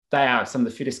they are some of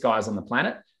the fittest guys on the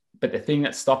planet. But the thing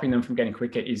that's stopping them from getting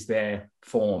quicker is their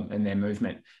form and their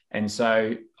movement. And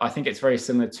so I think it's very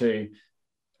similar to,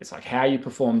 it's like how you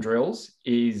perform drills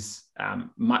is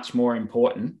much more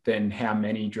important than how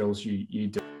many drills you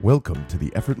do. Welcome to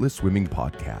the Effortless Swimming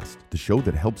Podcast, the show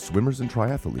that helps swimmers and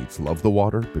triathletes love the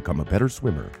water, become a better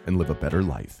swimmer, and live a better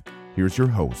life. Here's your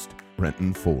host,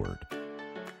 Brenton Ford.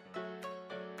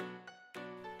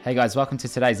 Hey guys, welcome to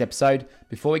today's episode.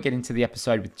 Before we get into the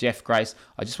episode with Jeff Grace,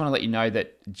 I just want to let you know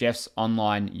that Jeff's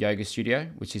online yoga studio,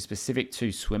 which is specific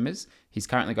to swimmers, he's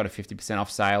currently got a 50% off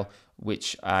sale,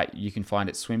 which you can find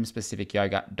at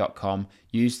swimspecificyoga.com.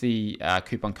 Use the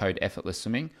coupon code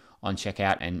EFFORTLESSWIMMING on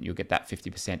checkout and you'll get that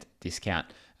 50% discount.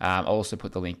 I'll also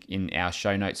put the link in our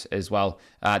show notes as well.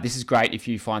 This is great if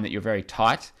you find that you're very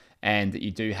tight and that you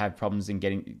do have problems in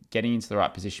getting into the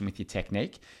right position with your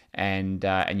technique, and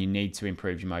you need to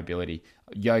improve your mobility.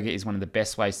 Yoga is one of the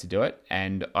best ways to do it,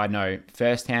 and I know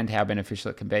firsthand how beneficial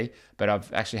it can be, but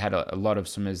I've actually had a lot of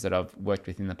swimmers that I've worked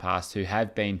with in the past who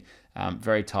have been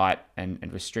very tight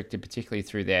and restricted, particularly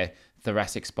through their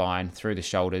thoracic spine, through the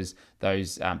shoulders,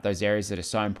 those areas that are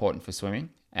so important for swimming.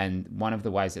 And one of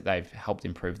the ways that they've helped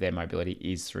improve their mobility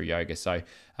is through yoga. So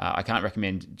I can't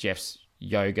recommend Jeff's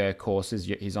yoga courses,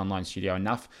 his online studio,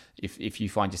 enough if you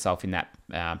find yourself in that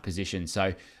position.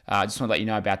 So I just want to let you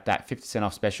know about that 50%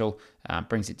 off special.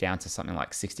 Brings it down to something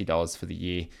like $60 for the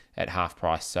year at half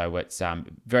price. So it's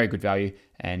very good value,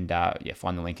 and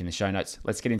find the link in the show notes.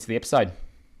 Let's get into the episode.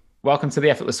 Welcome to the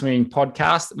Effortless Swimming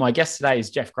Podcast. My guest today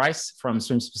is Jeff Grace from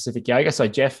Swim Specific Yoga. So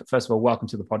Jeff, first of all, welcome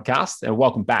to the podcast, and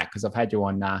welcome back, because I've had you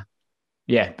on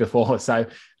before. So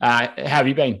how have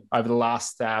you been over the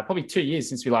last probably 2 years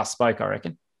since we last spoke, I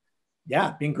reckon?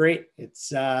 Yeah, been great.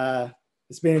 It's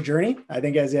been a journey, I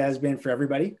think, as it has been for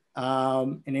everybody.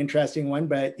 An interesting one,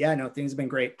 but yeah, no, things have been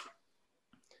great.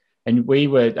 And we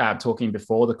were talking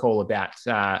before the call about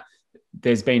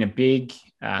there's been a big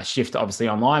shift, obviously,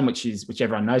 online, which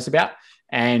everyone knows about.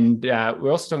 And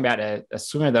we're also talking about a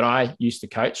swimmer that I used to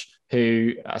coach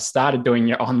who started doing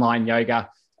your online yoga.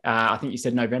 I think you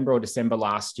said November or December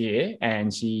last year,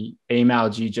 and she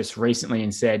emailed you just recently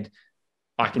and said,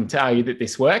 I can tell you that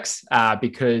this works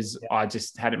because I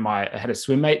just had a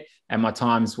swim meet and my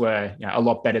times were a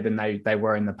lot better than they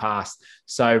were in the past.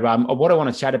 So what I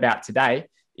want to chat about today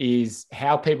is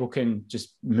how people can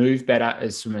just move better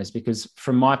as swimmers, because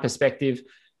from my perspective,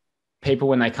 people,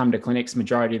 when they come to clinics,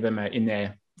 majority of them are in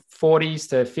their 40s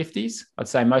to 50s, I'd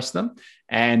say most of them.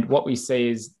 And what we see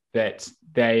is that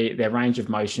their range of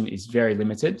motion is very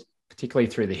limited, particularly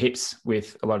through the hips,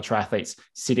 with a lot of triathletes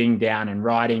sitting down and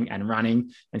riding and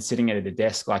running and sitting at a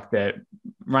desk. Like, the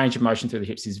range of motion through the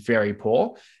hips is very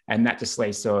poor. And that just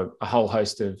leads to a whole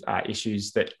host of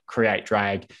issues that create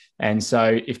drag. And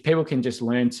so if people can just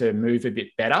learn to move a bit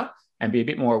better and be a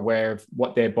bit more aware of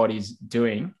what their body's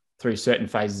doing through certain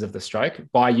phases of the stroke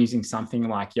by using something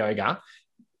like yoga,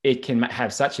 it can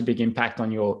have such a big impact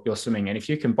on your swimming. And if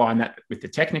you combine that with the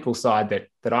technical side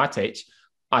that I teach,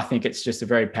 I think it's just a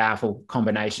very powerful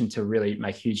combination to really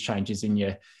make huge changes in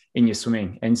your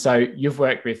swimming. And so you've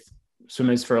worked with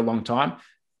swimmers for a long time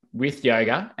with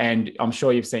yoga, and I'm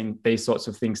sure you've seen these sorts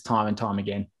of things time and time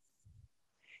again.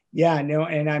 Yeah, no,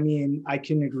 and I mean, I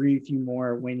can agree with you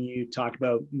more when you talk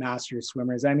about master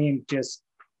swimmers. I mean, just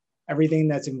everything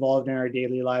that's involved in our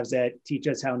daily lives that teach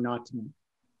us how not to move.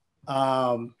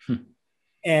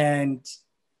 And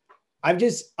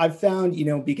I've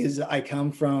found, because I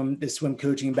come from the swim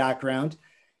coaching background,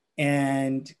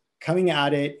 and coming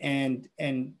at it and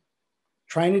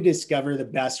trying to discover the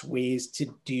best ways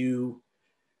to do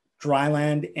dry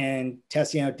land and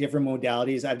testing out different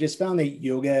modalities, I've just found that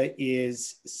yoga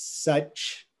is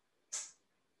such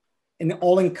an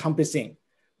all-encompassing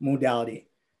modality.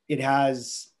 It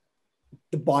has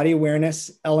the body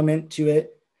awareness element to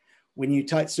it. When you're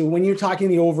talking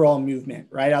the overall movement,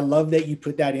 right? I love that you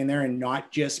put that in there and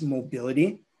not just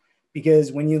mobility,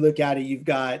 because when you look at it, you've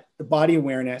got the body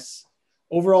awareness,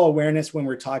 overall awareness when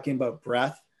we're talking about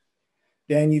breath,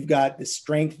 then you've got the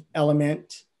strength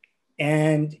element,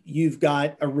 and you've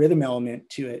got a rhythm element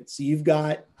to it. So you've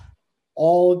got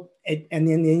and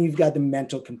then you've got the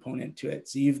mental component to it.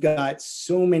 So you've got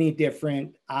so many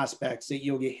different aspects that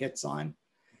yoga hits on.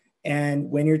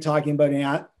 And when you're talking about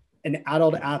an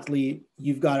adult athlete,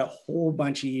 you've got a whole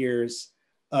bunch of years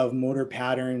of motor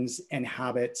patterns and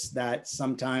habits that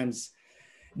sometimes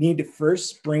need to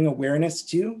first bring awareness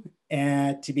to,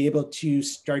 and to be able to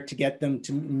start to get them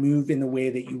to move in the way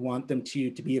that you want them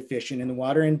to be efficient in the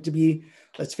water, and to be,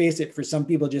 let's face it, for some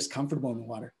people, just comfortable in the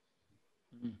water.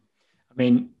 I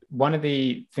mean, one of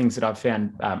the things that I've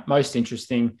found most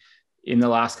interesting in the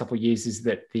last couple of years is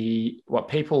that what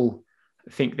people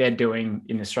think they're doing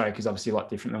in Australia is obviously a lot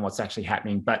different than what's actually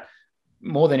happening, but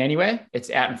more than anywhere,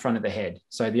 it's out in front of the head.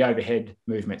 So the overhead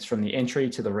movements from the entry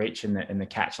to the reach and the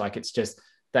catch, like it's just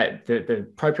that the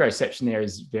proprioception there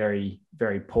is very,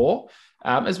 very poor,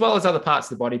 as well as other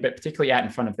parts of the body, but particularly out in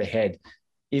front of the head.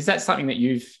 Is that something that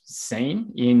you've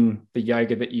seen in the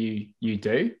yoga that you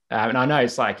do? And I know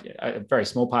it's like a very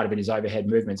small part of it is overhead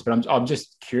movements, but I'm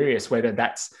just curious whether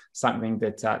that's something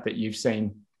that you've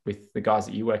seen with the guys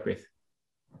that you work with.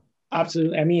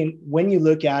 Absolutely. I mean, when you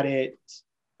look at it,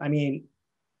 I mean,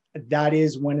 that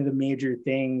is one of the major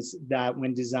things that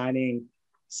when designing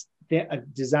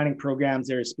programs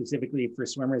that are specifically for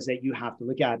swimmers that you have to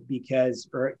look at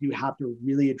or you have to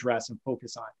really address and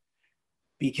focus on.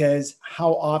 Because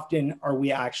how often are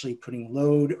we actually putting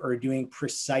load or doing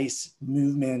precise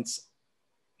movements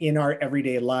in our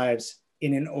everyday lives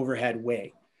in an overhead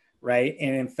way, right?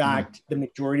 And in fact, the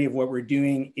majority of what we're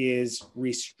doing is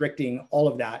restricting all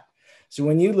of that. So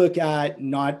when you look at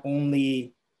not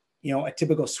only, a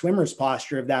typical swimmer's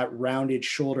posture of that rounded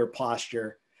shoulder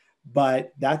posture,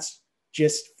 but that's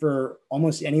just for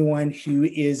almost anyone who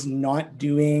is not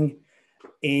doing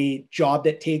a job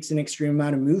that takes an extreme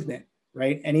amount of movement,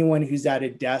 right? Anyone who's at a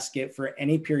desk for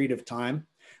any period of time.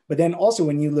 But then also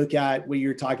when you look at what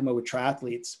you're talking about with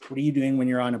triathletes, what are you doing when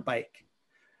you're on a bike,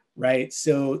 right?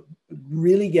 So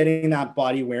really getting that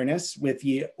body awareness with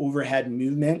the overhead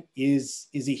movement is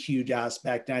a huge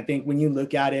aspect. And I think when you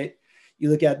look at it, you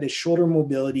look at the shoulder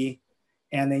mobility,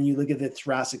 and then you look at the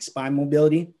thoracic spine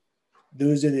mobility.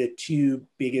 Those are the two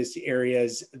biggest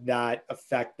areas that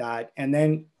affect that. And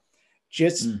then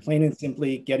just plain and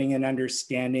simply getting an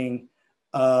understanding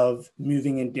of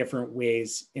moving in different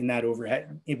ways in that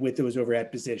overhead, with those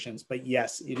overhead positions. But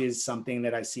yes, it is something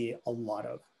that I see a lot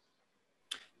of.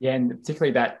 Yeah, and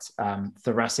particularly that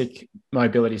thoracic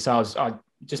mobility. So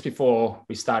just before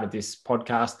we started this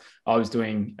podcast, I was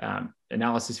doing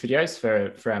analysis videos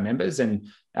for our members, and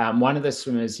one of the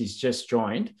swimmers he's just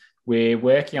joined, we're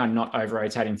working on not over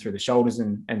rotating through the shoulders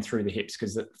and through the hips,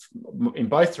 because in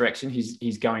both directions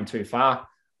he's going too far.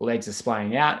 Legs are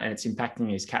splaying out and it's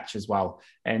impacting his catch as well.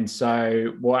 And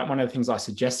so one of the things I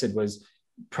suggested was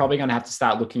probably going to have to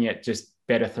start looking at just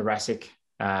better thoracic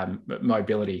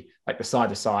mobility, like the side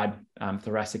to side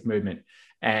thoracic movement.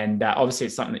 And obviously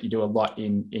it's something that you do a lot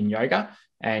in yoga.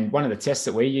 And one of the tests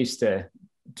that we used to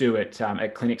do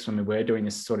at clinics when we were doing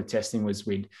this sort of testing was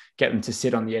we'd get them to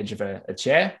sit on the edge of a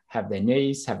chair, have their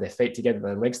knees, have their feet together,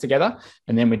 their legs together.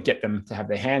 And then we'd get them to have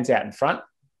their hands out in front,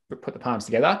 put the palms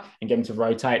together and get them to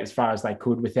rotate as far as they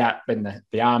could without letting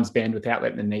the arms bend, without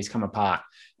letting the knees come apart.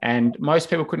 And most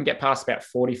people couldn't get past about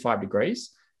 45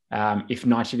 degrees, if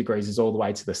 90 degrees is all the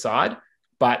way to the side.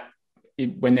 But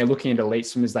when they're looking at elite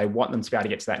swimmers, they want them to be able to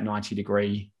get to that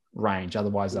 90-degree range.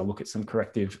 Otherwise, they'll look at some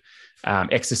corrective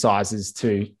exercises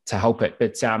to help it.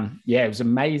 But it was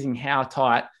amazing how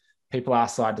tight people are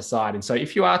side to side. And so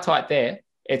if you are tight there,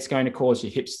 it's going to cause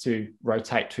your hips to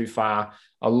rotate too far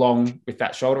along with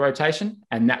that shoulder rotation.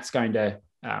 And that's going to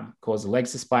cause the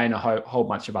legs to splay and a whole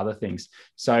bunch of other things.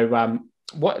 So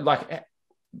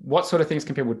what sort of things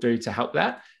can people do to help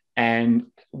that? And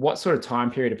what sort of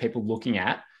time period are people looking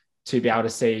at to be able to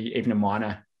see even a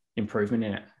minor improvement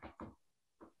in it?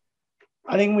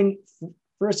 I think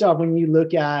first off, when you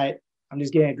look at, I'm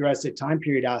just going to address the time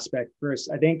period aspect first.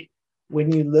 I think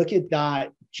when you look at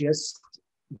that, just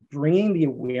bringing the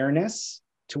awareness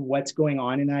to what's going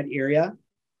on in that area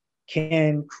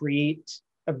can create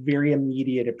a very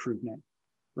immediate improvement,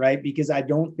 right? Because I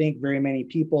don't think very many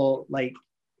people, like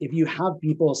if you have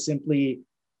people simply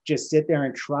just sit there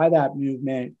and try that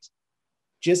movement,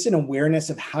 just an awareness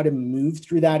of how to move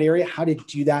through that area, how to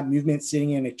do that movement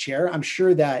sitting in a chair. I'm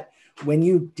sure that when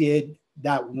you did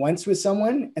that once with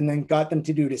someone and then got them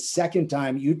to do it a second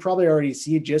time, you'd probably already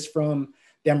see just from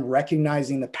them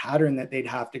recognizing the pattern that they'd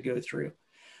have to go through.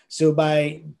 So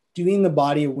by doing the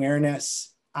body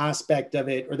awareness aspect of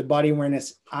it, or the body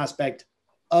awareness aspect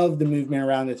of the movement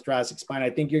around the thoracic spine, I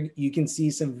think you can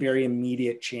see some very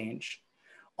immediate change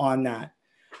on that.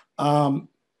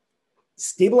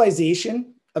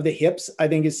 Stabilization of the hips, I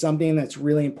think, is something that's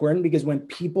really important, because when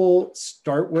people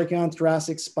start working on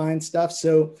thoracic spine stuff,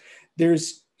 so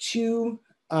there's two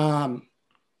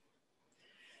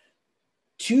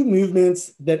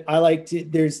movements that I like to,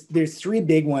 there's three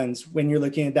big ones when you're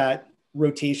looking at that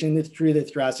rotation through the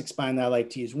thoracic spine that I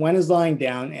like to use. One is lying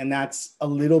down, and that's a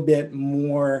little bit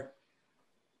more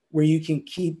where you can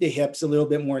keep the hips a little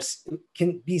bit more,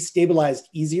 can be stabilized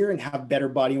easier and have better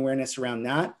body awareness around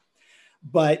that.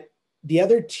 But the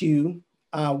other two,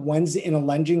 one's in a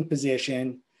lunging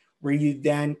position where you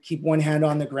then keep one hand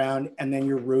on the ground and then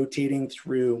you're rotating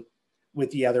through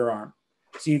with the other arm.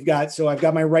 So I've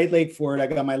got my right leg forward, I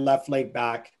got my left leg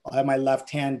back, I'll have my left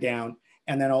hand down,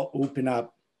 and then I'll open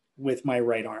up with my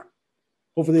right arm.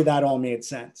 Hopefully that all made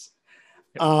sense.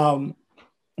 Yep.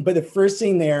 But the first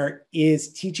thing there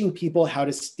is teaching people how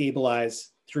to stabilize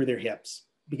through their hips.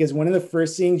 Because one of the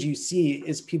first things you see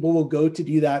is people will go to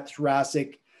do that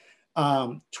thoracic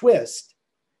twist,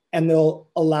 and they'll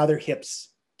allow their hips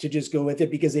to just go with it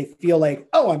because they feel like,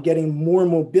 oh, I'm getting more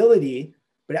mobility.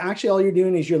 But actually all you're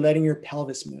doing is you're letting your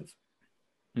pelvis move.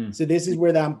 So this is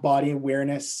where that body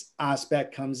awareness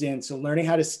aspect comes in. So learning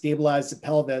how to stabilize the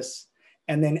pelvis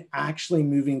and then actually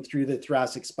moving through the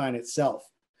thoracic spine itself,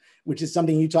 which is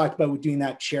something you talked about with doing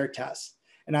that chair test.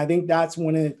 And I think that's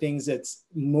one of the things that's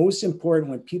most important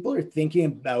when people are thinking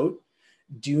about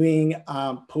doing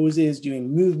poses,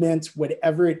 doing movements,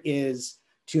 whatever it is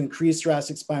to increase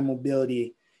thoracic spine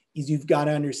mobility, is you've got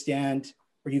to understand,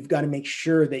 or you've got to make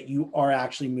sure that you are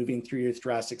actually moving through your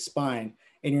thoracic spine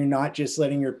and you're not just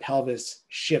letting your pelvis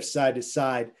shift side to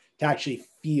side to actually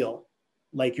feel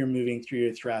like you're moving through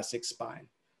your thoracic spine.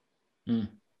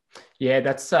 Yeah,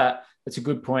 that's a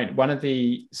good point. One of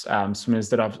the swimmers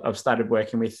that I've started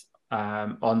working with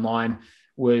online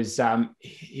was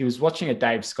he was watching a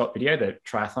Dave Scott video, the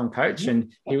triathlon coach,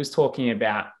 and he was talking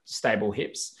about stable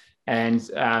hips. And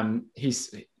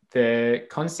the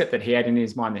concept that he had in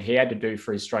his mind that he had to do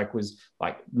for his stroke was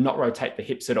like not rotate the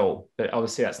hips at all. But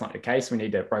obviously that's not the case. We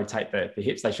need to rotate the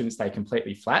hips. They shouldn't stay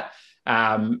completely flat.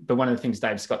 But one of the things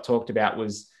Dave Scott talked about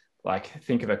was like,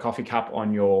 think of a coffee cup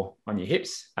on your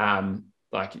hips.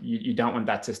 Like you don't want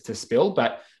that to spill,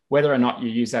 but whether or not you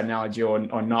use that analogy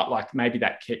or not, like maybe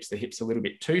that keeps the hips a little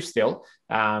bit too still.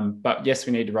 But yes,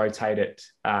 we need to rotate it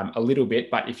a little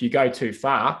bit. But if you go too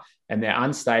far and they're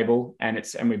unstable and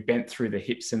we've bent through the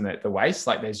hips and the waist,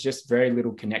 like there's just very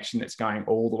little connection that's going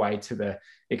all the way to the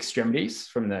extremities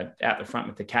from out the front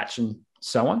with the catch and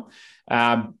so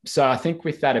on. So I think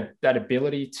with that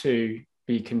ability to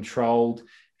be controlled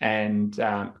and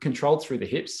controlled through the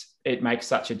hips, it makes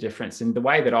such a difference. And the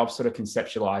way that I've sort of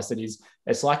conceptualized it is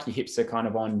it's like your hips are kind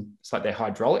of it's like they're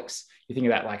hydraulics. You think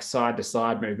of that like side to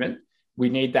side movement. We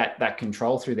need that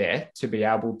control through there to be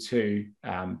able to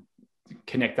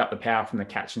connect up the power from the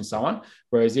catch and so on.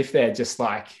 Whereas if they're just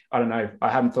like, I don't know, I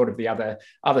haven't thought of the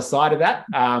other side of that.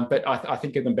 But I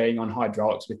think of them being on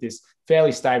hydraulics with this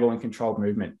fairly stable and controlled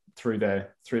movement through the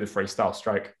freestyle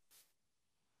stroke.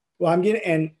 Well, I'm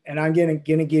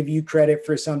gonna give you credit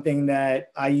for something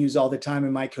that I use all the time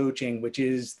in my coaching, which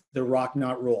is the rock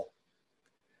knot roll,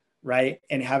 right?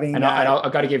 And having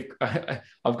I've got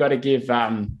to give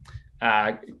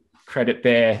credit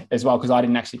there as well, because I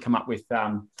didn't actually come up with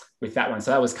that one. So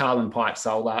that was Carlin Pipe.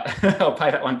 So I'll pay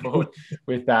that one forward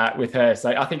with her. So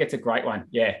I think it's a great one.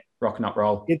 Yeah, rock knot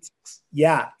roll.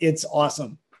 It's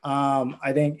awesome.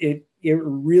 I think it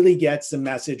really gets the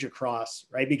message across,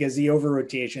 right? Because the over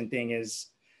rotation thing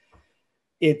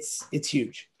it's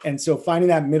huge. And so finding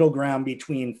that middle ground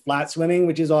between flat swimming,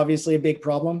 which is obviously a big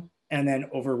problem, and then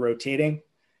over rotating.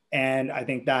 And I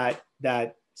think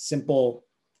that simple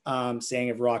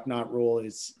saying of rock knot roll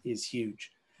is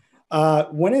huge.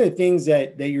 One of the things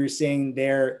that you're saying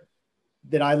there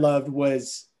that I loved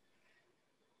was,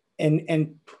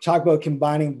 and talk about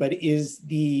combining, but is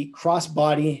the cross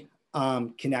body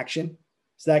connection.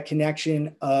 So that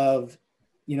connection of,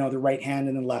 the right hand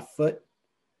and the left foot,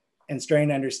 and starting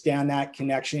to understand that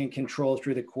connection and control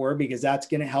through the core, because that's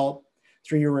going to help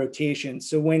through your rotation.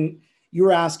 So when you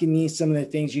were asking me some of the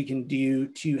things you can do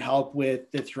to help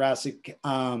with the thoracic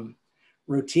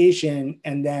rotation,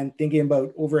 and then thinking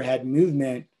about overhead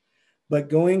movement, but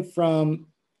going from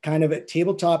kind of a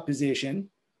tabletop position,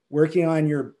 working on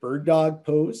your bird dog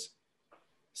pose.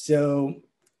 So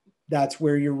that's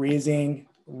where you're raising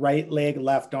right leg,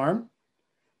 left arm,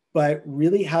 but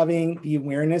really having the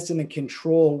awareness and the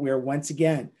control where, once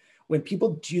again, when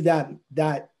people do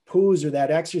that pose or that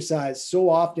exercise, so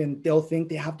often they'll think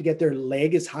they have to get their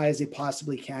leg as high as they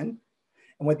possibly can.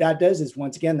 And what that does is,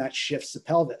 once again, that shifts the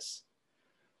pelvis,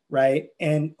 right?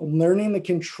 And learning the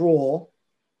control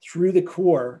through the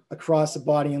core across the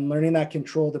body, and learning that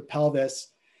control of the pelvis,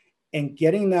 and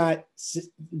getting that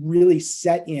really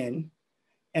set in,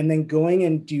 and then going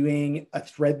and doing a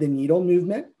thread the needle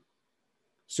movement.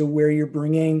 So where you're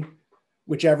bringing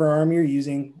whichever arm you're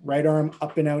using, right arm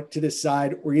up and out to the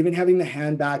side, or even having the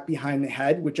hand back behind the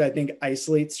head, which I think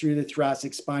isolates through the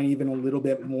thoracic spine even a little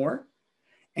bit more.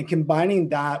 And combining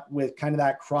that with kind of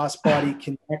that cross-body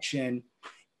connection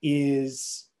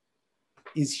is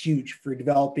huge for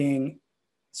developing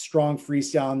strong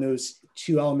freestyle in those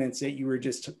two elements that you were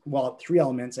just, well, three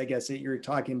elements, I guess, that you're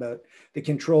talking about: the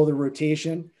control of the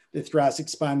rotation, the thoracic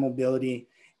spine mobility,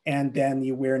 and then the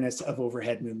awareness of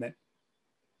overhead movement.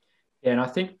 Yeah, and I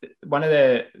think one of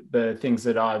the things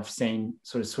that I've seen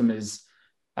sort of swimmers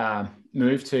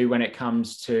move to when it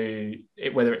comes to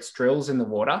it, whether it's drills in the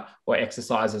water or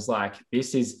exercises like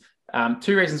this, is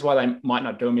two reasons why they might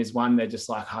not do them. Is one, they're just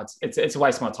like, oh, it's a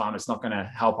waste of my time. It's not going to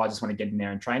help. I just want to get in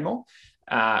there and train more.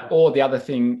 Or the other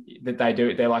thing that they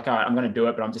do, they're like, all right, I'm going to do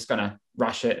it, but I'm just going to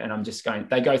rush it. And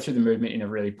they go through the movement in a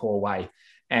really poor way.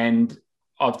 And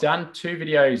I've done 2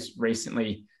 videos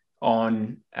recently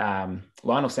on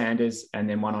Lionel Sanders and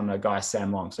then one on a guy,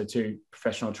 Sam Long. So 2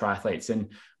 professional triathletes.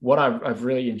 And what I've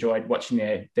really enjoyed watching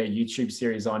their YouTube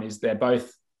series on is they're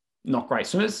both not great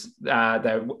swimmers. They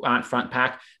aren't front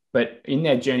pack, but in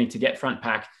their journey to get front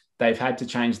pack, they've had to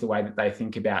change the way that they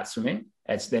think about swimming.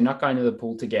 They're not going to the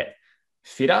pool to get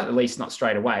fitter, at least not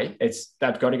straight away.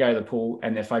 They've got to go to the pool,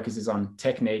 and their focus is on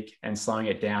technique and slowing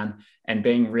it down and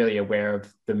being really aware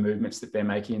of the movements that they're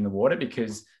making in the water,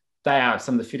 because they are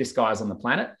some of the fittest guys on the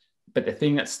planet. But the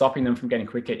thing that's stopping them from getting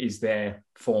quicker is their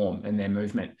form and their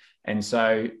movement. And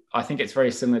so I think it's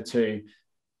very similar to,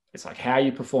 it's like how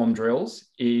you perform drills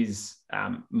is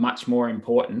much more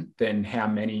important than how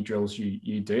many drills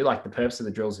you do. Like the purpose of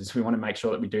the drills is we want to make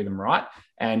sure that we do them right.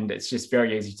 And it's just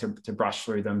very easy to brush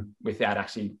through them without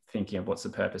actually thinking of what's the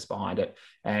purpose behind it.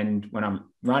 And when I'm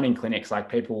running clinics,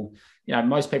 like people,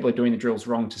 most people are doing the drills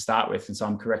wrong to start with. And so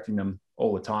I'm correcting them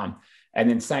all the time. And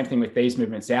then same thing with these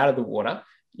movements out of the water.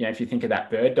 If you think of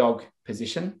that bird dog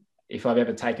position, if I've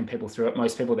ever taken people through it,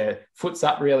 most people, their foot's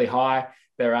up really high,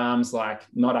 their arms like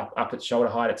not up at shoulder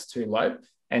height, it's too low.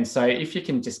 And so if you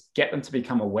can just get them to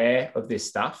become aware of this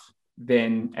stuff,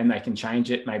 then, and they can change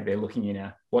it, maybe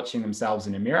they're watching themselves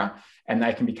in a mirror, and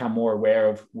they can become more aware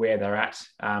of where they're at.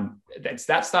 It's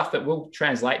that stuff that will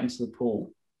translate into the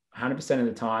pool 100% of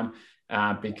the time,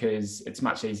 because it's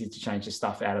much easier to change the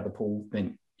stuff out of the pool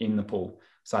than in the pool.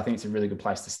 So I think it's a really good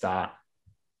place to start.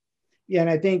 Yeah, and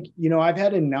I think I've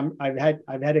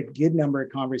had a good number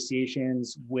of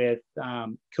conversations with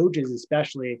coaches,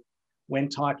 especially when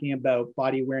talking about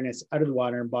body awareness out of the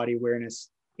water and body awareness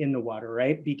in the water,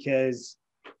 right? Because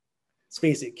let's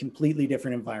face it, completely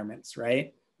different environments,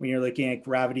 right? When you're looking at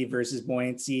gravity versus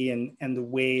buoyancy and the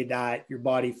way that your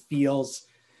body feels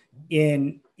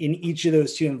in each of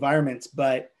those 2 environments.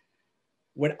 But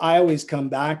what I always come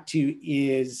back to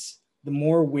is the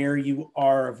more aware you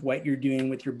are of what you're doing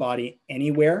with your body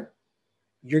anywhere,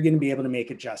 you're going to be able to make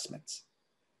adjustments,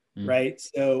 right?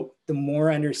 So the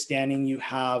more understanding you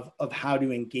have of how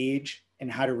to engage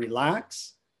and how to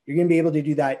relax, you're going to be able to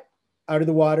do that out of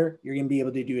the water. You're going to be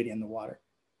able to do it in the water,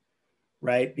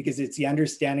 right? Because it's the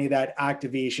understanding of that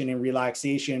activation and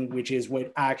relaxation, which is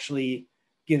what actually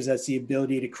gives us the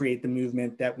ability to create the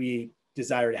movement that we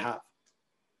desire to have.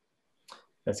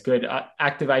 That's good.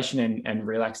 Activation and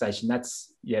relaxation.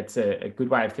 It's a good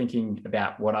way of thinking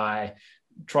about what I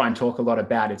try and talk a lot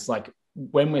about. It's like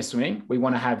when we're swimming, we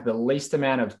want to have the least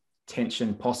amount of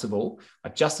tension possible,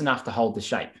 like just enough to hold the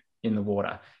shape in the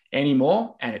water. Any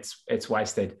more, and it's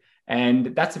wasted.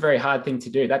 And that's a very hard thing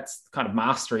to do. That's kind of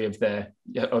mastery of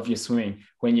your swimming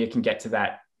when you can get to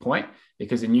that point,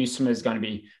 because a new swimmer is going to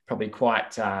be probably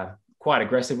quite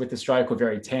aggressive with the stroke or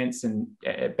very tense.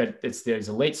 But it's those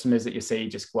elite swimmers that you see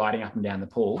just gliding up and down the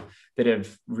pool that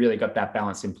have really got that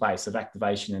balance in place of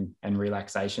activation and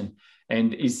relaxation.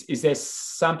 And is there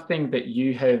something that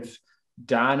you have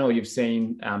done or you've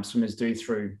seen swimmers do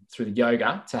through the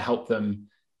yoga to help them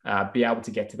be able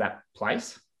to get to that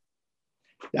place?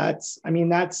 That's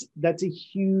a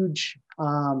huge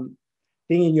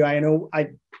thing. I know, I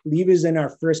believe it was in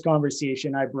our first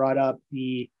conversation, I brought up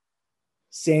the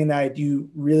saying that I do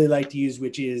really like to use,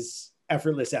 which is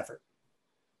effortless effort,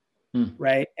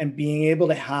 right? And being able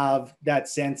to have that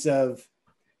sense of,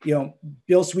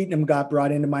 Bill Sweetenham got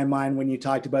brought into my mind when you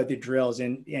talked about the drills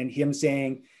and him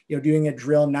saying, doing a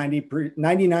drill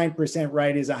 99%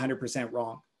 right is 100%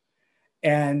 wrong.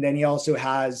 And then he also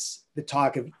has the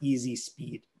talk of easy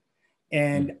speed.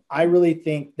 And I really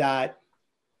think that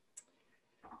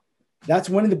that's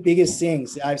one of the biggest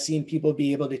things that I've seen people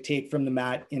be able to take from the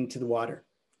mat into the water,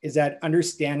 is that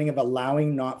understanding of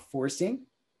allowing, not forcing,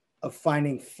 of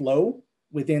finding flow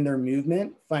within their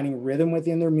movement, finding rhythm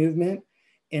within their movement,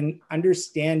 and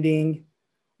understanding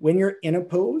when you're in a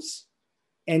pose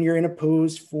and you're in a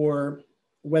pose for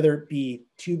whether it be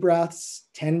 2 breaths,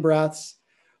 10 breaths,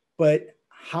 but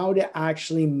how to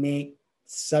actually make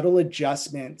subtle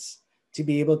adjustments to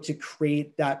be able to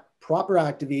create that proper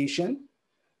activation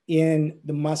in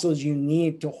the muscles you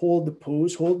need to hold the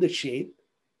pose, hold the shape,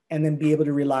 and then be able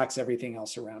to relax everything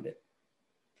else around it.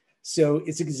 So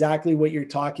it's exactly what you're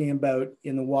talking about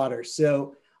in the water.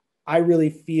 So I really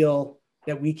feel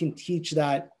that we can teach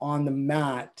that on the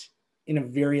mat in a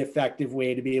very effective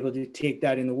way to be able to take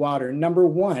that in the water. Number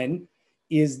one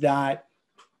is that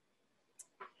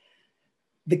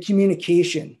the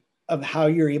communication of how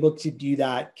you're able to do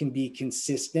that can be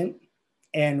consistent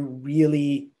and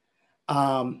really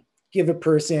give a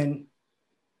person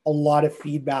a lot of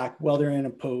feedback while they're in a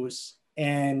pose.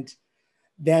 And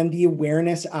then the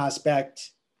awareness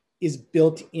aspect is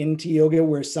built into yoga,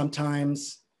 where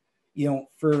sometimes,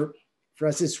 for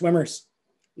us as swimmers,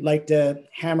 we like to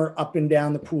hammer up and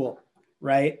down the pool,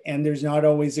 right? And there's not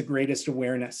always the greatest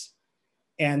awareness.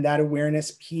 And that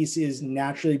awareness piece is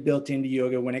naturally built into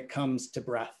yoga when it comes to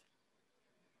breath,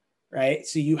 right?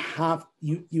 So you have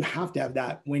to have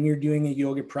that when you're doing a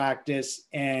yoga practice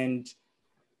and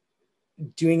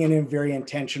doing it in a very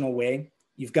intentional way.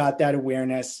 You've got that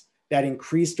awareness. That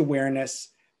increased awareness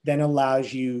then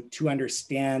allows you to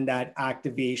understand that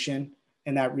activation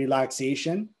and that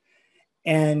relaxation.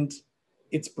 And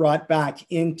it's brought back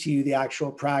into the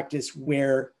actual practice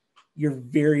where you're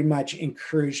very much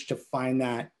encouraged to find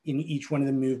that in each one of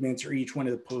the movements or each one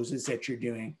of the poses that you're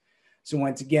doing. So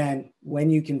once again, when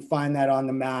you can find that on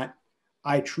the mat,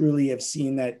 I truly have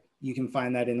seen that you can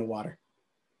find that in the water.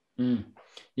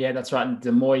 Yeah, that's right.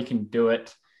 The more you can do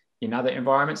it in other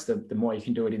environments, the more you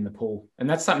can do it in the pool. And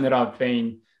that's something that I've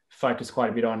been focused quite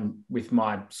a bit on with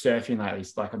my surfing lately.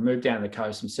 It's like I moved down to the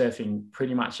coast, I'm surfing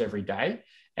pretty much every day.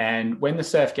 And when the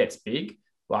surf gets big,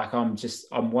 like I'm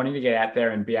wanting to get out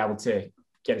there and be able to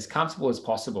get as comfortable as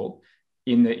possible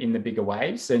in the bigger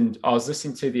waves. And I was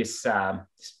listening to this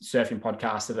surfing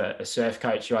podcast of a surf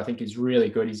coach who I think is really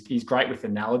good. He's great with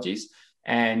analogies.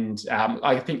 And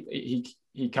I think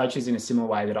he coaches in a similar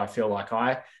way that I feel like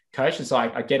I coach. And so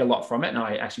I get a lot from it, and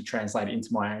I actually translate it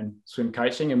into my own swim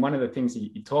coaching. And one of the things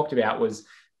he talked about was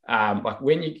like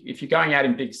if you're going out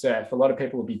in big surf, a lot of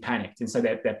people will be panicked. And so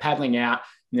they're paddling out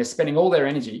and they're spending all their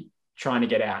energy trying to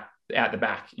get out the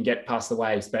back and get past the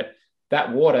waves. But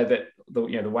that water that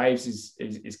the waves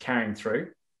is carrying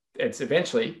through, it's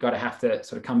eventually got to have to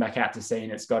sort of come back out to sea,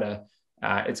 and it's got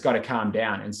to calm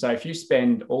down. And so if you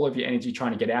spend all of your energy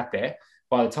trying to get out there,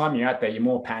 by the time you're out there, you're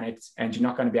more panicked and you're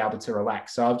not going to be able to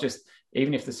relax. So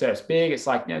even if the surf's big, it's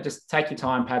like, just take your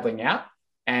time paddling out.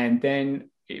 And then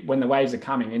when the waves are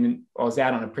coming, and I was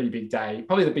out on a pretty big day,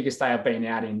 probably the biggest day I've been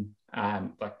out in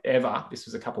like ever. This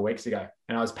was a couple of weeks ago.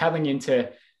 And I was paddling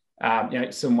into,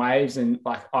 some waves, and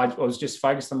like, I was just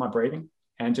focused on my breathing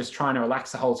and just trying to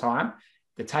relax the whole time.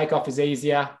 The takeoff is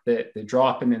easier, the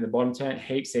drop and then the bottom turn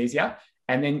heaps easier.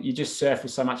 And then you just surf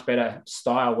with so much better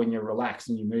style when you're relaxed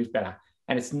and you move better.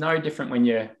 And it's no different when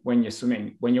you're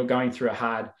swimming, when you're going through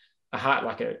you're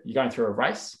going through a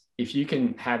race. If you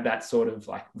can have that sort of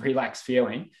like relaxed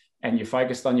feeling and you're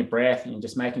focused on your breath and you're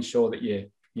just making sure that your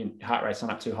heart rate's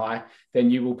not up too high, then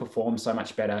you will perform so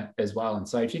much better as well. And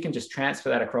so if you can just transfer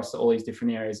that across to all these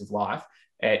different areas of life,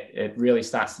 it really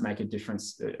starts to make a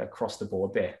difference across the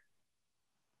board there.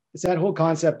 It's that whole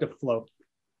concept of flow,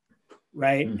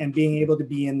 right? And being able to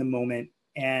be in the moment,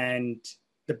 and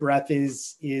the breath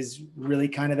is really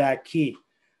kind of that key.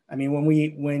 I mean,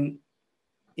 when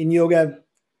in yoga,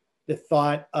 the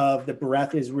thought of the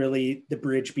breath is really the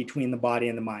bridge between the body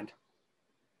and the mind,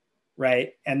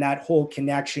 right? And that whole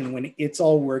connection, when it's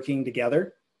all working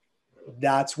together,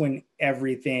 that's when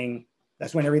everything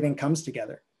comes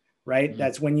together, right?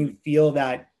 That's when you feel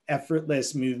that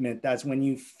effortless movement. That's when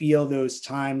you feel those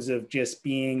times of just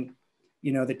being,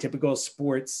 the typical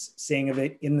sports saying of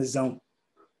it, in the zone,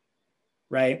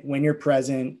 right? When you're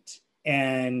present.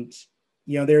 And,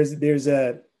 there's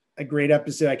a great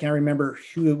episode. I can't remember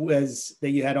who it was that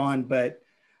you had on, but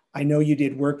I know you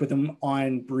did work with them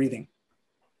on breathing.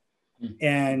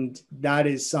 And that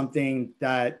is something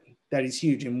that is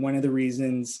huge. And one of the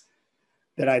reasons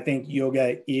that I think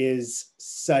yoga is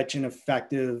such an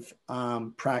effective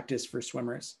practice for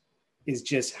swimmers is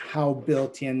just how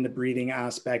built in the breathing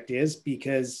aspect is,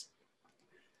 because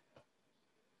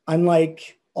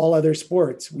unlike all other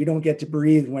sports, we don't get to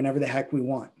breathe whenever the heck we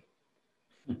want,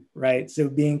 right? So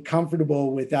being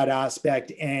comfortable with that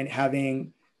aspect and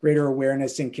having greater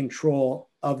awareness and control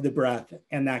of the breath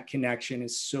and that connection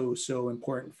is so, so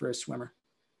important for a swimmer.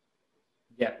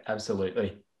 Yeah,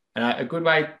 absolutely. And a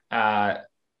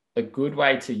good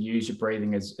way to use your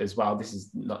breathing as well. This is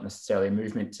not necessarily a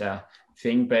movement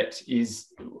thing, but is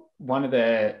one of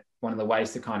the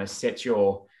ways to kind of set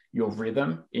your your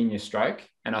rhythm in your stroke,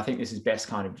 and I think this is best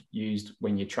kind of used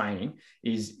when you're training,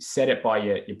 is set it by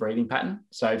your breathing pattern.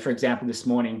 So for example, this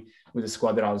morning with the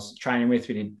squad that I was training with,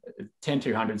 we did a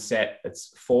 10-200 set.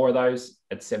 It's 4 of those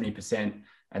at 70%,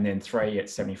 and then 3 at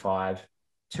 75,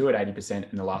 2 at 80%,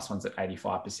 and the last one's at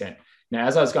 85%. Now,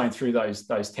 as I was going through those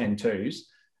 10-2s,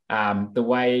 the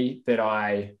way that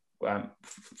I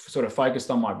sort of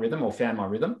focused on my rhythm or found my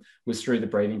rhythm was through the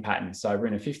breathing pattern. So we're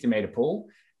in a 50-meter pool,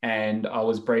 and I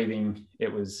was breathing,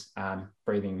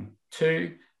 breathing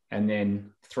 2 and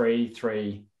then 3,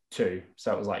 3, 2.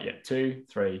 So it was like, 2,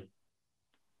 3,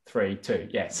 3, 2.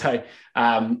 Yeah. So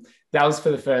that was for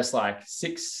the first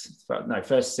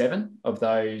first 7 of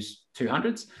those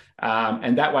 200s.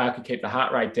 And that way I could keep the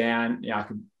heart rate down. I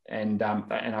could, and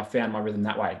I found my rhythm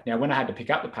that way. Now, when I had to pick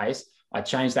up the pace, I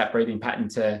changed that breathing pattern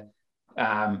to,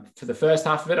 for the first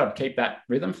half of it, I'd keep that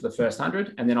rhythm for the first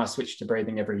 100. And then I switched to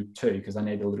breathing every 2 because I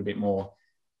needed a little bit more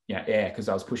air because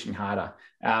I was pushing harder.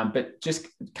 But just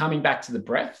coming back to the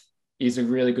breath is a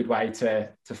really good way to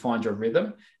find your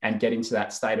rhythm and get into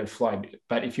that state of flow.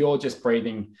 But if you're just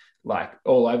breathing like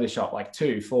all over the shop, like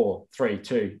 2, 4, 3,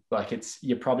 2, like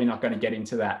you're probably not going to get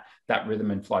into that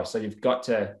rhythm and flow. So you've got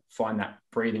to find that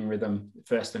breathing rhythm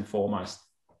first and foremost.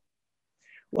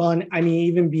 Well, and I mean,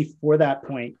 even before that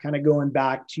point, kind of going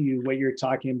back to what you're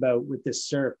talking about with the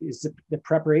surf is the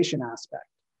preparation aspect,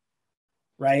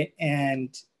 right?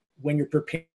 And when you're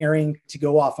preparing to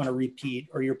go off on a repeat,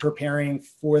 or you're preparing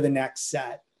for the next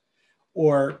set,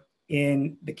 or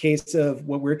in the case of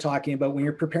what we're talking about, when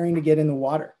you're preparing to get in the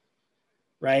water,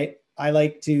 right? I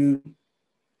like to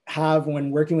have,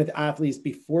 when working with athletes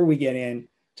before we get in,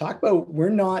 talk about, we're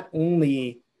not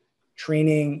only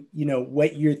training,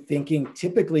 what you're thinking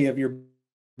typically of your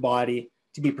body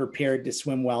to be prepared to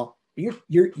swim well, but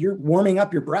you're warming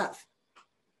up your breath,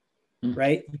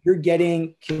 right? You're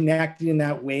getting connected in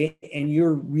that way, and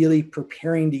you're really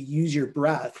preparing to use your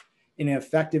breath in an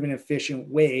effective and efficient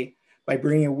way by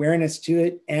bringing awareness to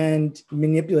it and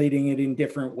manipulating it in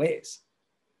different ways.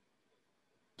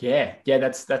 Yeah,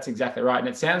 that's exactly right. And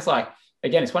it sounds like,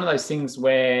 again, it's one of those things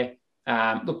where,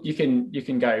 look, you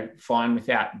can go fine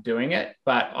without doing it,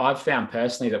 but I've found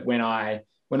personally that when I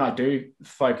do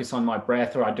focus on my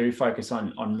breath, or I do focus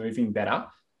on moving better,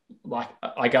 like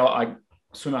I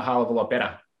swim a hell of a lot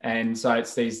better. And so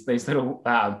it's these little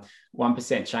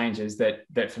 1% changes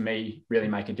that for me really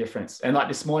make a difference. And like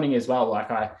this morning as well, like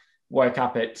I woke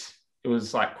up it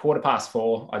was like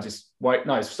 4:15. I just woke,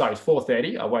 no, sorry,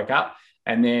 4:30. I woke up,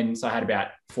 and then so I had about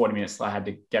 40 minutes I had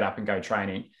to get up and go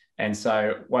training. And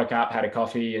so woke up, had a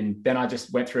coffee, and then I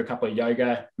just went through a couple of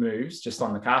yoga moves just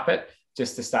on the carpet,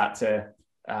 just to start to,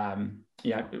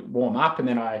 warm up. And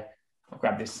then I'll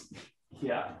grab this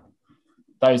here.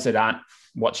 Those that aren't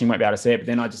watching won't be able to see it, but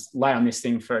then I just lay on this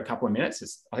thing for a couple of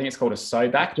minutes. I think it's called a Pso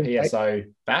back, PSO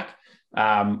back,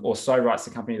 or Pso Right's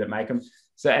the company that make them.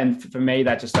 So, and for me,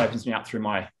 that just opens me up through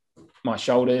my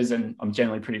shoulders, and I'm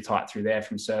generally pretty tight through there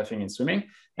from surfing and swimming.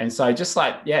 And so just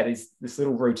like, this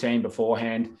little routine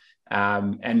beforehand.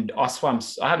 And I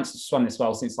haven't swum this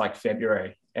well since like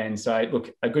February. And so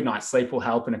look, a good night's sleep will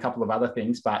help, and a couple of other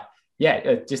things, but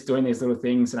just doing these little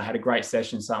things. And I had a great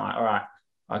session. So I'm like, all right,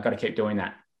 I've got to keep doing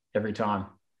that every time.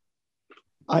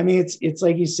 I mean, it's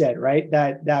like you said, right?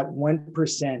 That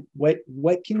 1%,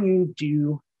 what can you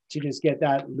do to just get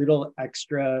that little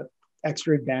extra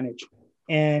advantage?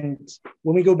 And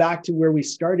when we go back to where we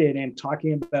started and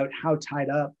talking about how tied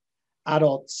up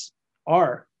adults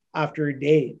are after a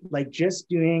day, like just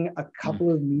doing a couple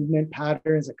of movement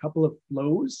patterns, a couple of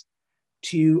flows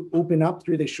to open up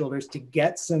through the shoulders, to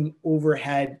get some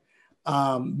overhead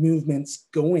movements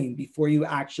going before you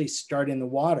actually start in the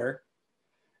water.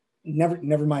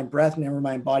 Never mind breath, never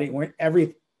mind body.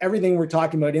 Everything we're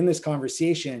talking about in this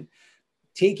conversation,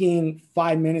 taking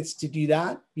 5 minutes to do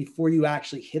that before you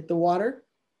actually hit the water,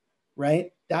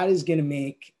 right? That is going to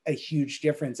make a huge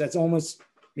difference. That's almost,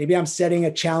 maybe I'm setting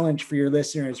a challenge for your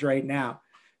listeners right now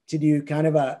to do kind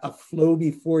of a flow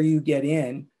before you get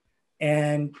in,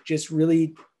 and just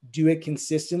really do it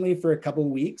consistently for a couple of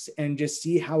weeks and just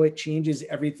see how it changes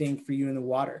everything for you in the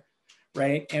water,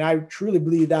 right? And I truly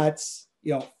believe that's,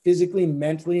 physically,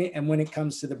 mentally, and when it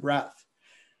comes to the breath.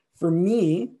 For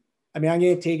me, I mean, I'm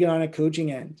going to take it on a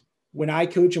coaching end. When I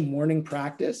coach a morning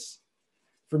practice,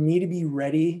 for me to be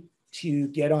ready to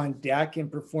get on deck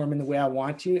and perform in the way I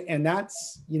want to, and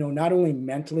that's, not only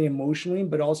mentally, emotionally,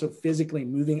 but also physically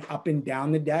moving up and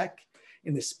down the deck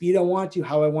in the speed I want to,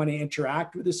 how I want to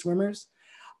interact with the swimmers.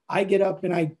 I get up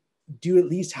and I do at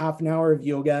least half an hour of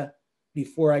yoga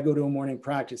before I go to a morning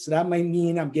practice. So that might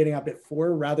mean I'm getting up at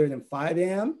 4 rather than 5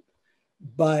 a.m.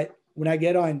 But when I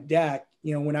get on deck,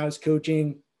 when I was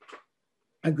coaching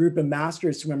a group of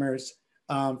master swimmers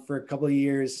for a couple of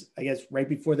years, I guess right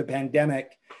before the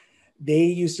pandemic, they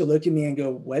used to look at me and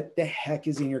go, "What the heck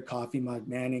is in your coffee mug,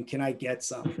 man? And can I get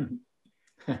some?"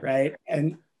 Right.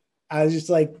 And I was just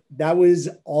like, that was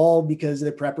all because of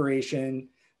the preparation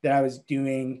that I was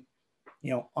doing,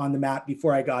 on the mat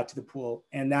before I got to the pool.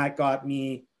 And that got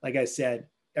me, like I said,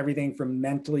 everything from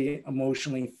mentally,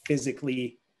 emotionally,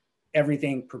 physically,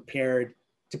 everything prepared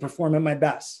to perform at my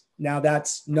best. Now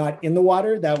that's not in the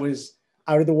water. That was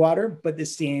out of the water, but the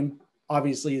same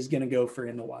obviously is going to go for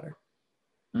in the water.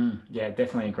 Yeah,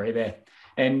 definitely agree there.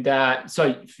 And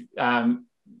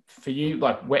for you,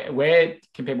 like where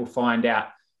can people find out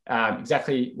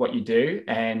exactly what you do?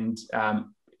 And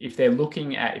if they're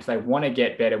if they want to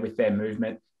get better with their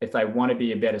movement, if they want to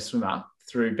be a better swimmer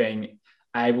through being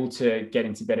able to get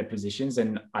into better positions,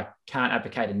 and I can't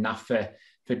advocate enough for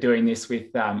doing this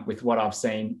with what I've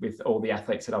seen with all the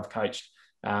athletes that I've coached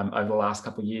over the last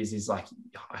couple of years, is like,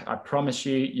 I promise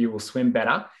you will swim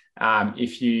better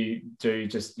if you do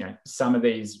just some of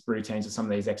these routines or some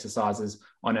of these exercises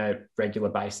on a regular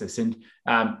basis. And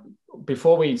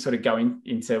before we sort of go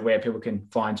into where people can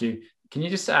find you, can you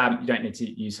just you don't need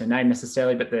to use her name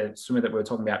necessarily, but the swimmer that we were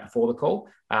talking about before the call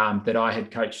that I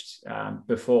had coached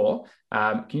before,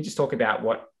 can you just talk about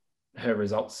what her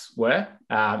results were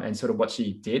and sort of what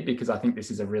she did? Because I think this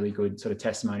is a really good sort of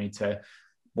testimony to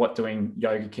what doing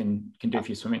yoga can do for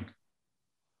your swimming.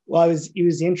 Well, it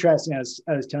was interesting. I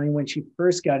was telling you, when she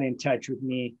first got in touch with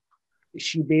me,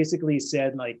 she basically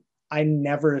said, like, I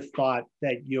never thought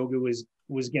that yoga was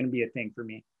going to be a thing for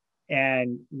me,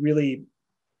 and really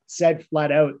said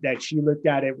flat out that she looked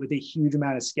at it with a huge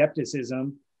amount of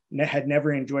skepticism and had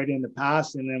never enjoyed it in the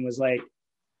past. And then was like,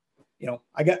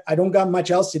 I don't got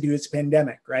much else to do. It's a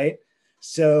pandemic, right?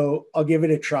 So I'll give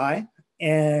it a try.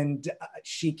 And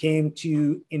she came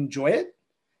to enjoy it.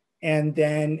 And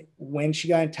then when she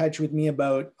got in touch with me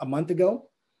about a month ago,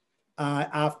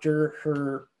 after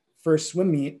her first swim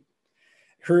meet,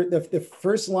 the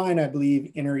first line, I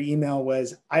believe, in her email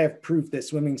was, "I have proof that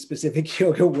swimming specific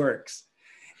yoga works."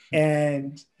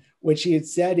 And what she had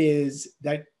said is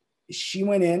that she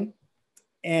went in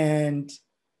and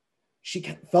she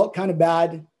felt kind of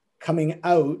bad coming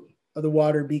out of the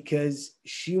water, because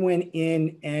she went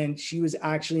in and she was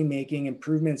actually making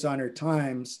improvements on her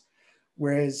times,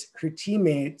 whereas her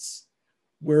teammates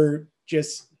were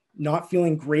just not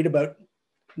feeling great about,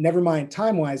 never mind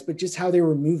time-wise, but just how they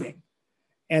were moving.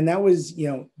 And that was,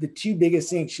 the two biggest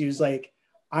things. She was like,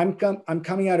 I'm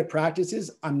coming out of practices,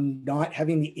 I'm not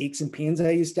having the aches and pains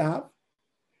I used to have.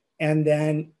 And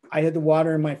then I had the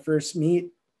water in my first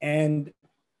meet and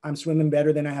I'm swimming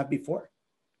better than I have before.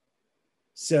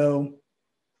 So,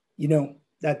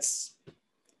 it's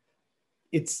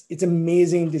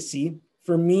amazing to see.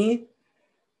 For me,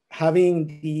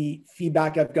 having the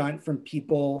feedback I've gotten from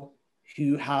people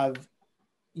who have,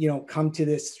 come to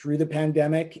this through the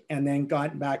pandemic and then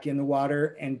gotten back in the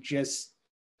water and just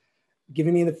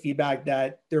giving me the feedback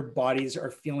that their bodies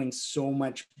are feeling so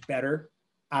much better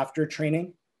after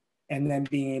training, and then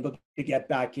being able to get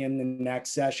back in the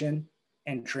next session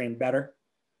and train better.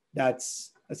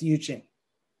 That's a huge thing.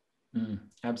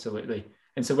 Absolutely.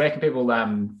 And so where can people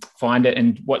find it,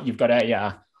 and what you've got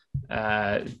a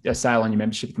sale on your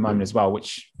membership at the moment as well,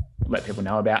 which let people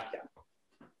know about?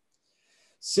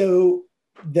 So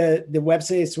the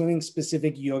website is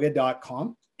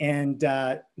swimmingspecificyoga.com. And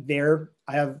there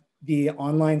I have the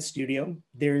online studio.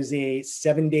 There's a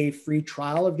 7-day free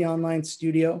trial of the online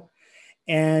studio.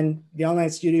 And the online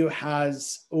studio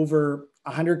has over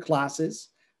 100 classes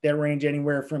that range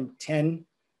anywhere from 10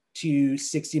 to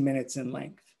 60 minutes in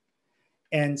length.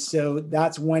 And so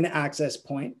that's one access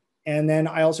point. And then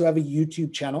I also have a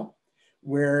YouTube channel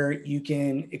where you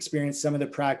can experience some of the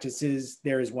practices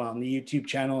there as well. And the YouTube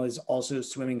channel is also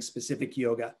Swimming Specific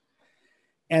Yoga.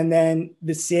 And then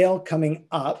the sale coming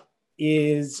up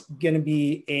is going to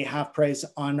be a half price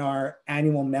on our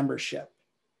annual membership.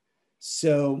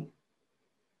 So,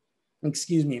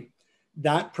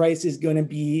 that price is going to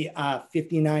be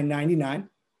 $59.99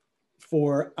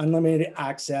 for unlimited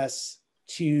access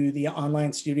to the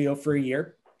online studio for a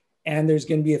year. And there's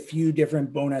going to be a few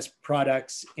different bonus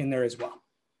products in there as well.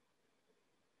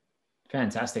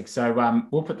 Fantastic. So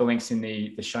we'll put the links in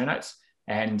the show notes.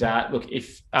 And look,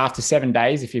 if after 7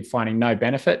 days, if you're finding no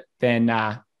benefit, then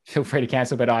feel free to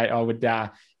cancel. But I would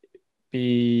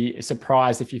be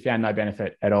surprised if you found no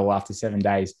benefit at all after 7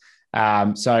 days.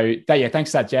 Thanks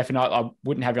for that, Jeff. And I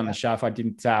wouldn't have you on the show if I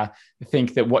didn't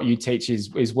think that what you teach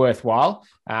is worthwhile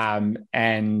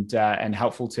and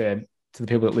helpful to to the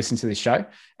people that listen to this show.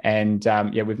 And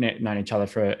we've known each other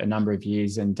for a number of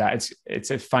years. And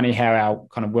it's funny how our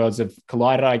kind of worlds have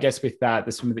collided, I guess, with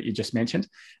the swimmer that you just mentioned.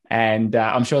 And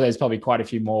I'm sure there's probably quite a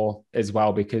few more as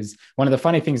well, because one of the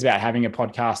funny things about having a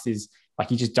podcast is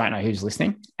like, you just don't know who's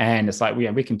listening. And it's like,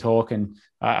 we can talk, and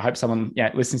I hope someone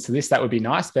listens to this. That would be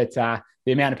nice. But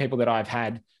the amount of people that I've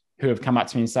had who have come up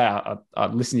to me and say, I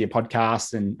listen to your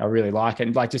podcast and I really like it.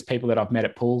 And like just people that I've met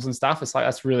at pools and stuff. It's like,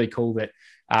 that's really cool that,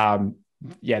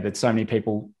 that so many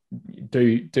people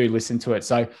do listen to it.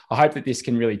 So I hope that this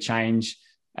can really change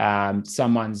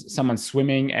someone's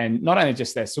swimming, and not only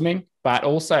just their swimming, but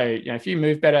also, if you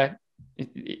move better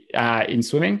in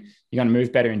swimming, you're going to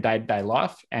move better in day-to-day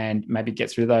life, and maybe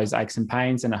gets rid of those aches and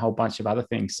pains and a whole bunch of other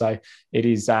things. So it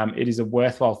is a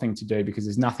worthwhile thing to do, because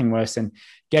there's nothing worse than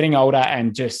getting older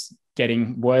and just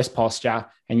getting worse posture.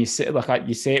 And you see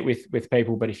it with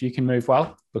people, but if you can move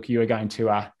well, look, you are going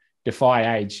to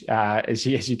defy age as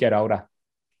you get older.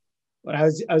 But I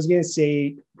was going to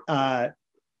say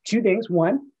two things.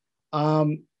 One,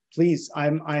 please,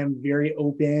 I'm very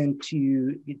open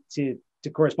to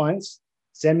correspondence.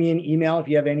 Send me an email if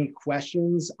you have any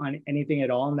questions on anything at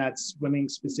all, and that's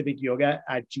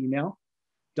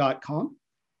swimmingspecificyoga@gmail.com.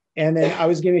 And then I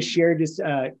was going to share just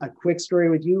a quick story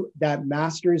with you. That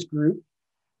master's group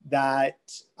that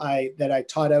I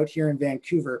taught out here in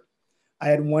Vancouver, I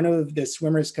had one of the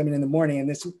swimmers come in the morning, and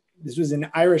this was an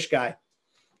Irish guy,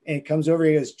 and he comes over,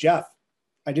 he goes, "Jeff,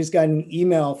 I just got an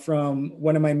email from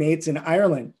one of my mates in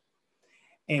Ireland,"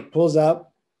 and he pulls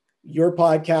up your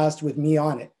podcast with me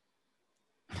on it.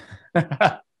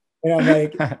 And I'm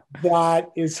like, that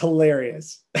is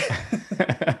hilarious.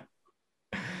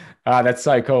 That's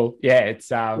so cool. Yeah, it's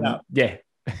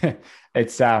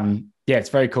it's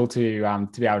very cool to be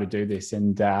able to do this,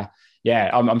 and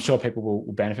I'm sure people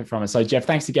will benefit from it. So Jeff,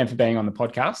 thanks again for being on the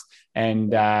podcast,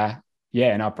 and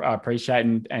and I appreciate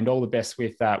and all the best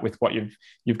with what you've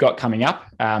got coming up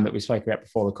that we spoke about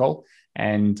before the call,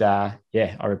 and I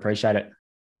appreciate it.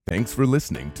 Thanks for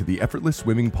listening to the Effortless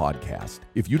Swimming Podcast.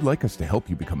 If you'd like us to help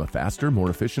you become a faster,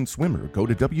 more efficient swimmer, go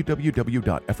to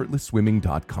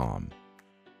www.effortlessswimming.com.